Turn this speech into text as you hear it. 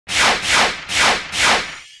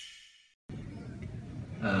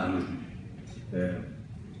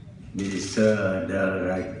Minister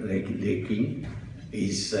the King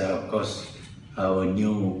is, of course, our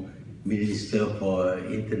new Minister for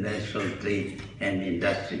International Trade and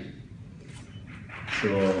Industry. So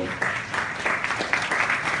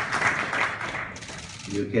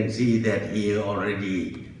you can see that he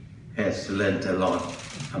already has learned a lot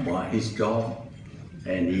about his job,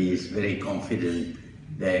 and he is very confident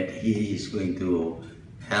that he is going to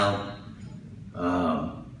help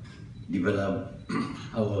develop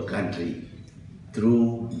our country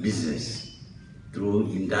through business,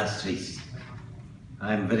 through industries.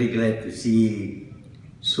 I'm very glad to see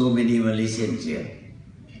so many Malaysians here.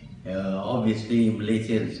 Obviously,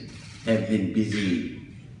 Malaysians have been busy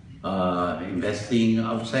investing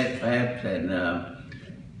outside perhaps and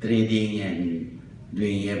trading and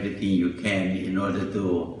doing everything you can in order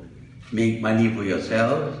to make money for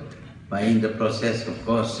yourselves, but in the process, of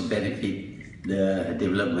course, benefit the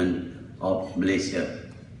development of Malaysia.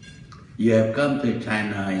 You have come to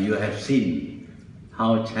China, you have seen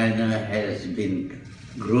how China has been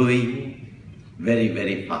growing very,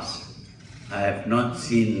 very fast. I have not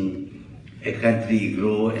seen a country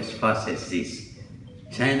grow as fast as this.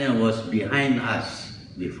 China was behind us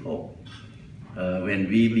before. When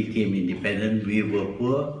we became independent, we were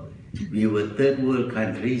poor, we were third world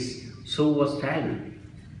countries, so was China.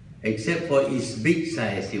 Except for its big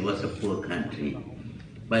size, it was a poor country.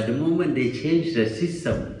 But the moment they changed the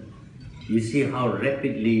system, you see how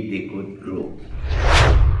rapidly they could grow.